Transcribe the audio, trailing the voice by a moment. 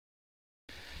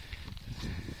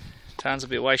Tarns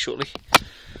will be away shortly.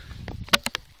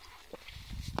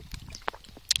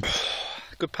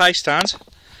 Good pace, Tarns.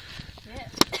 Yeah.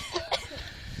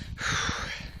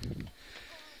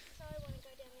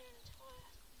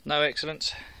 No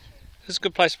accidents. This is a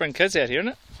good place to bring kids out here,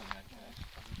 isn't it?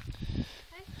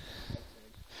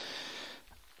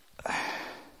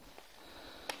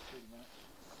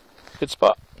 Good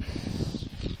spot.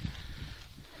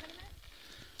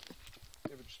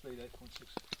 Average speed 8.6.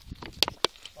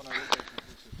 Oh no, 8.6.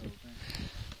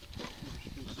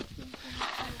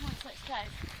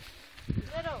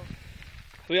 Little.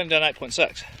 We haven't done 8.6.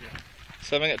 Yeah.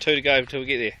 So we've got 2 to go until we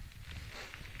get there.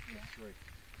 Yeah. 3.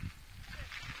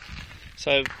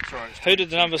 So, who did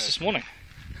the numbers this morning?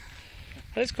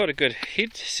 That's quite a good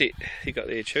headset you got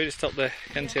there, Chew, to stop the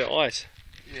into your eyes.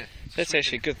 Yeah. That's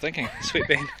actually good thinking.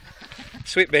 Sweatband.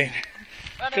 Sweatband.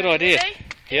 Right, Good are you idea. Ready?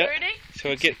 Yep. You ready? So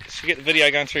we get the video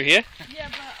going through here. Yeah,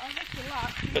 but I wish you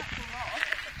luck. But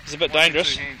it's a bit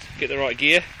dangerous. Get the right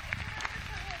gear.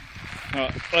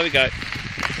 Alright, there we go.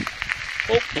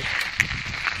 Oh.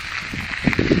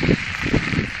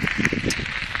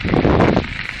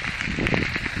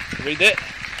 Read that.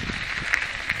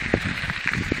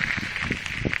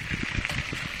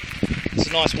 It's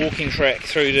a nice walking track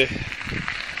through to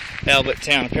Albert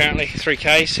Town, apparently, 3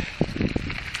 k's.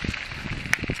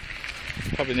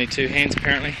 Probably need 2 hands,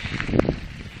 apparently.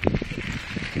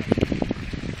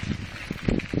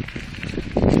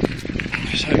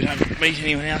 Just hope we don't meet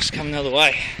anyone else coming the other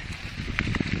way.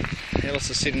 Alice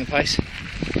is setting the pace.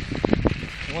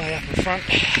 Way up in front.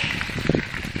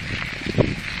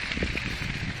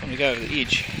 Time to go over the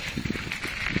edge.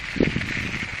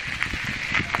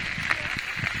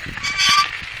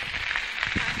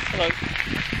 Hello.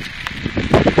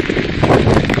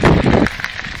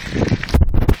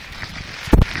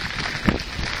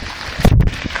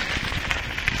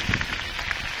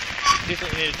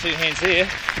 Definitely needed 2 hands there.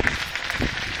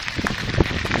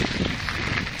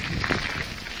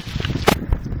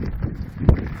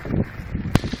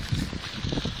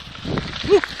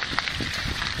 Woo.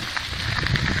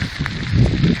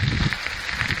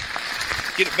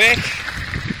 Get it back.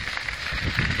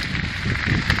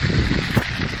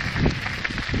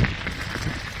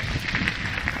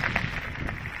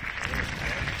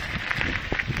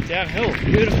 Downhill,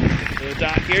 beautiful. The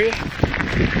dark area.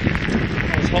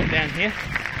 It's hot down here.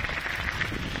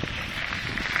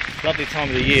 Lovely time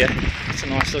of the year. It's a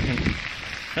nice looking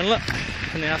inlet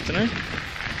in the afternoon.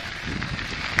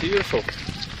 Beautiful.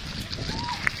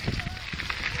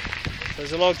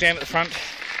 There's a log jam at the front.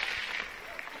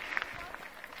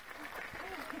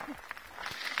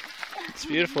 It's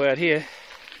beautiful out here.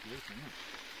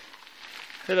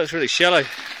 It looks really shallow.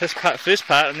 This part, first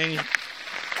part, and then you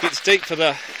gets deep for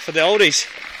the oldies.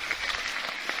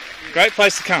 Great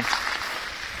place to come.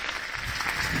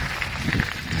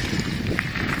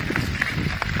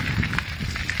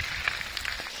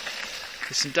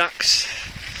 There's some ducks.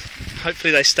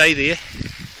 Hopefully they stay there.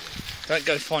 Don't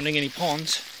go finding any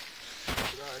ponds.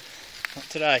 Not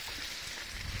today.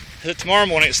 Is it tomorrow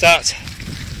morning it starts?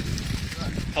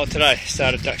 Oh, today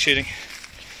started duck shooting.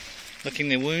 Licking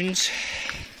their wounds.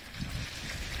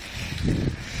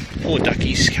 Poor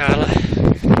duckies, Carla.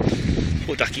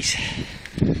 Poor duckies.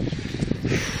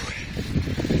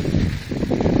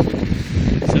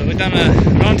 So we've done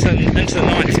into the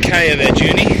 9th K of our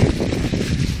journey.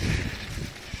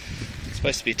 It's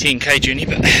supposed to be a 10k journey,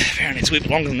 but apparently it's a bit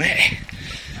longer than that.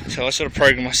 So I sort of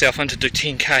programmed myself in to do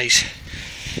 10k's.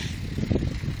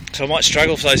 So I might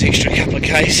struggle for those extra couple of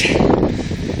k's.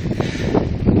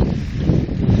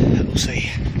 But we'll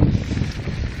see.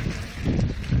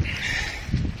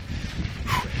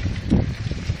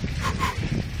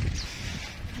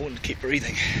 Important to keep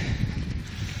breathing.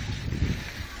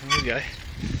 There we go.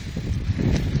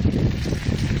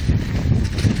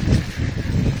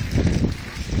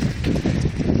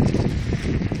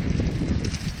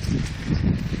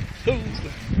 Ooh.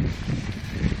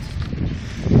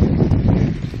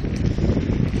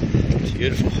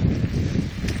 Beautiful.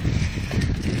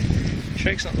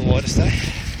 Track's not the widest, eh?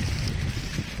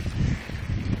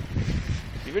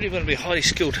 You really want to be a highly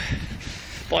skilled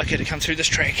biker to come through this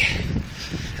track.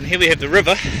 And here we have the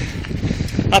river,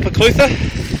 Upper Clutha.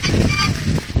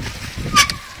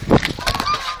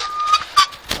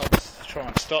 I'll just try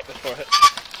and stop before I hit.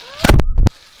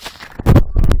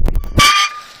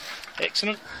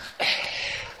 Excellent.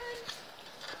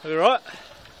 Are we right?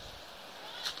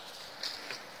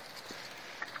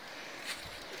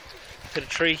 Hit a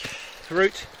tree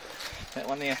root, that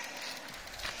one there.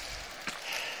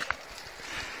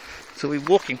 So we're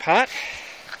walking part.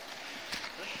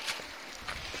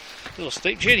 A little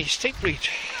steep journey, steep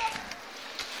ridge.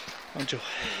 Enjoy.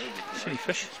 See any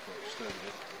fish?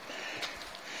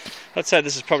 I'd say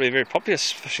this is probably a very popular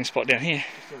fishing spot down here.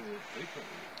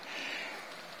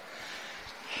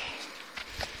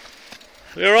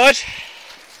 We alright?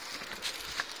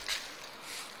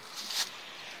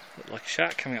 Look like a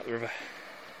shark coming up the river.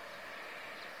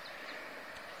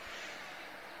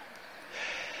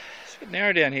 It's a bit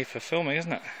narrow down here for filming,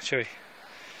 isn't it, Chewy?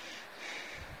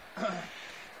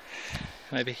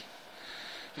 Maybe.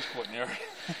 Just quite narrow.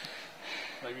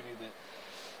 Maybe need that.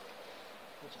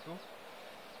 What's it called?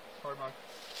 Promo.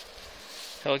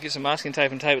 I'll get some masking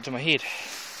tape and tape it to my head.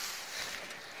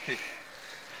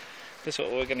 That's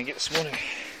what we're going to get this morning.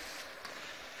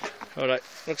 Alright,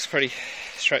 looks pretty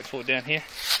straightforward down here.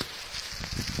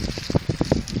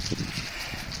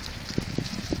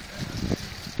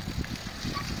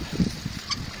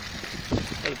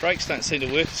 Well, the brakes don't seem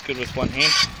to work as good with one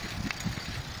hand.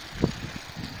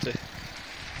 To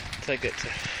take that to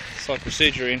cycle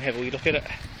surgery and have a wee look at it.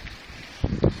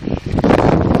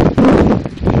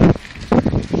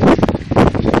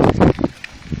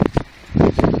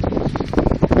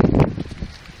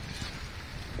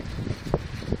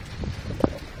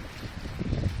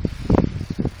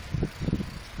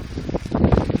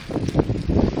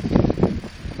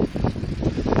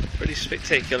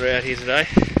 Spectacular out here today.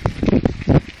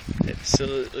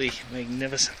 Absolutely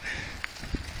magnificent.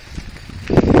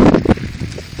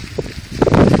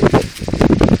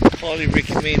 Highly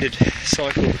recommended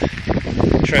cycle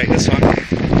track, this one. Not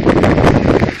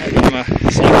that I'm a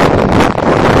cycler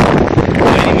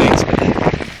by any means, but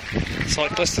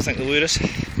cyclist I think the word is.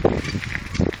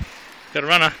 Got a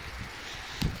runner.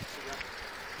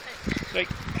 Hey.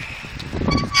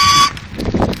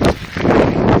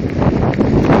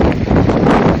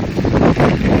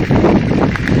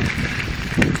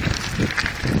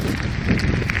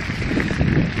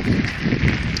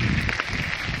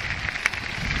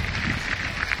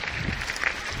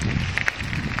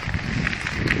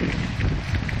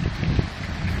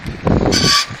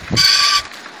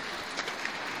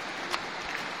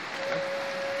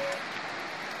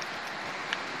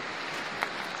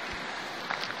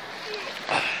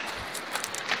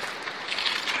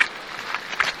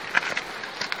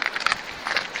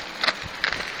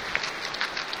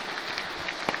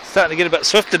 Starting to get a bit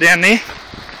swifter down there.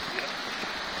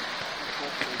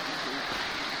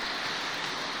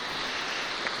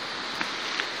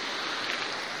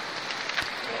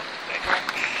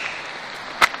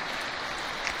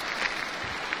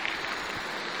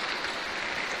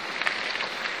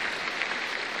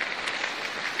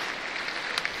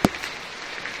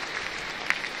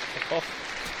 Back off.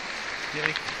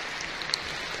 Nearly.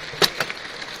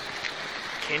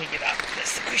 Can you get up?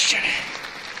 That's the question.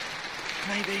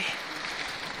 Maybe.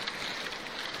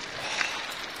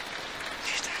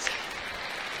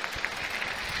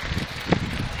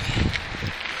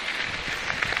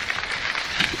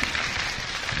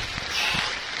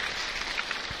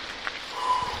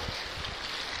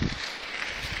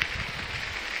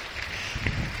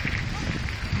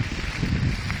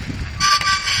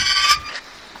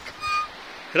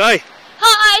 G'day.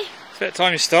 Hi. It's about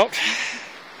time you stopped.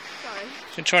 Sorry.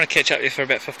 I've been trying to catch up with you for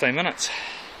about 15 minutes.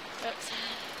 Oops.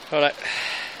 Alright.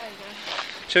 There you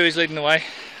go. Chewy's leading the way.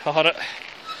 I'll hold it.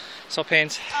 Stop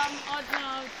hands. I'd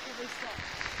know probably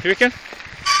stop. You reckon?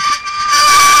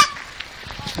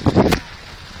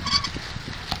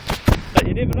 But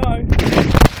you never know.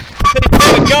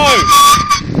 There we go.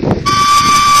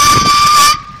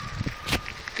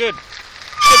 Good.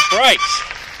 Good brakes.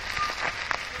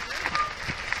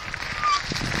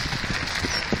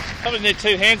 Probably need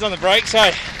two hands on the brakes,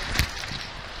 eh?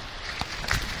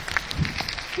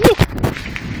 Woo.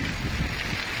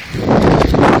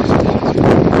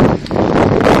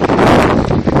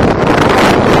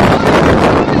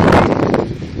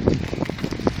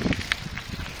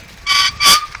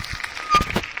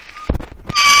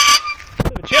 Bit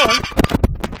of a challenge.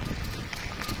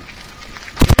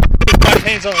 Both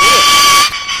hands on the wheel.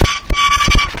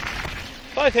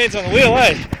 Both hands on the wheel,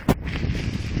 eh?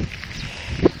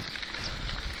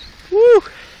 Woo!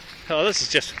 Oh, this is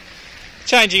just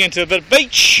changing into a bit of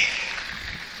beach.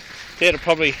 That'll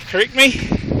probably correct me.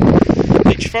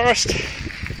 Beach forest.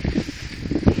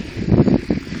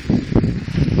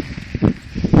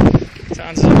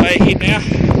 Tons of way ahead now.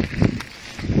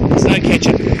 There's no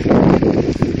catching.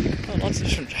 Oh, lots of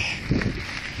different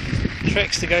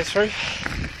tracks to go through.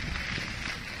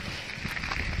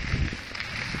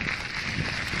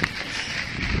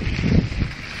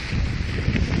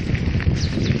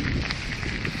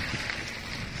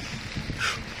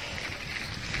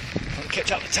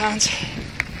 Catch up with Tans,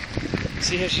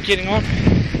 see how she's getting on.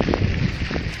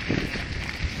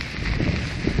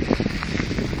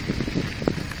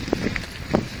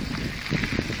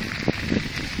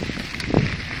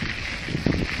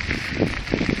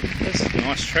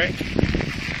 track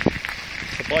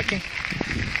for biking.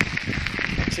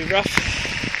 Not too rough.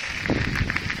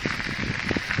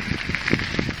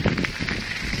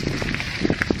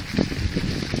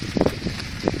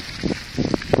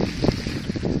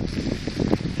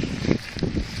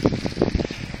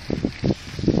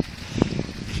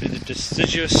 Through the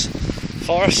deciduous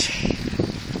forest.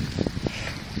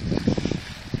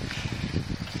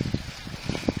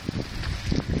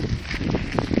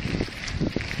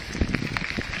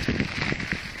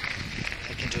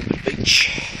 Taken to a good beach.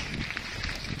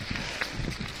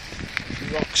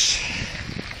 Rocks.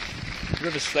 The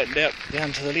river's flattened out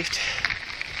down to the left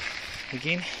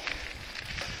again.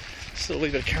 Still a wee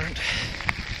bit of current.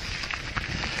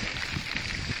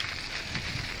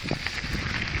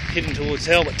 Heading towards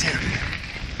Albert Town.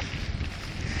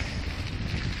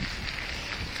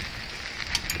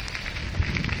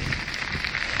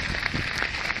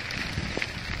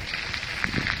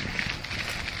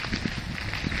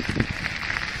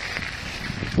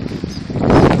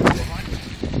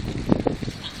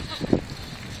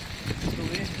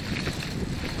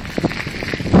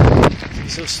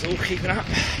 Still keeping up.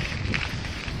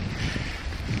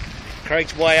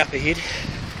 Craig's way up ahead.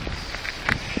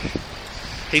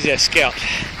 He's our scout,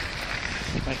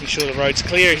 making sure the road's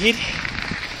clear ahead.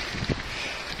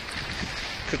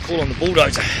 Could call on the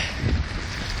bulldozer.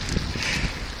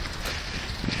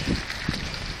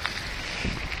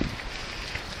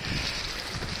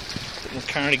 Bit more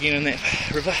current again in that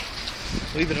river.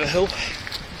 A wee bit of a hill.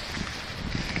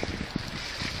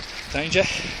 Danger,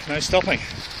 no stopping.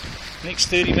 Next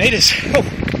 30 metres. Oh,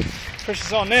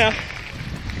 pressure's on now.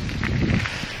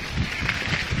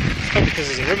 It's probably because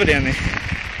there's a river down there.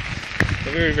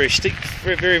 A very, very steep,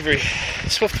 very, very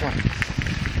swift one.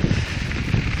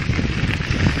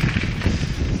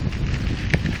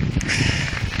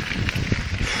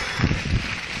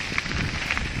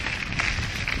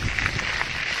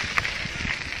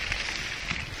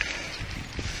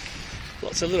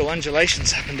 Lots of little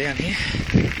undulations up and down here.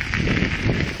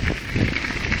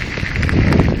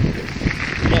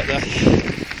 Like the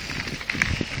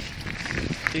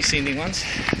descending ones.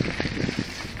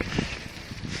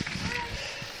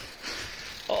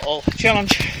 Uh-oh,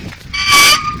 challenge.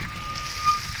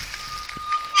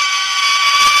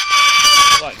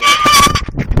 Like that.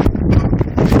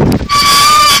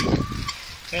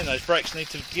 And those brakes need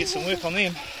to get some work on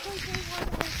them.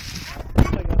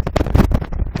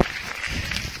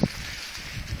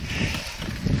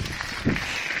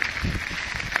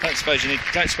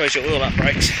 Don't suppose your oil up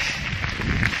brakes.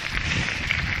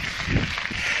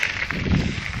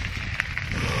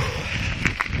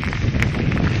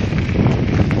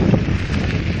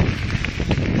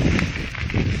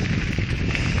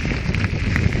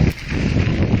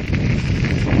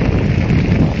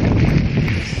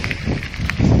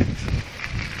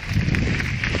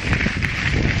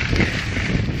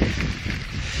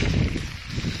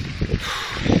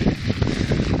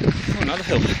 Oh, another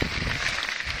hill.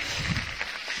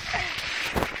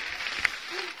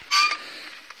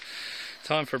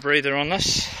 Time for a breather on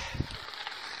this.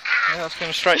 Now it's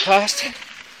going straight past.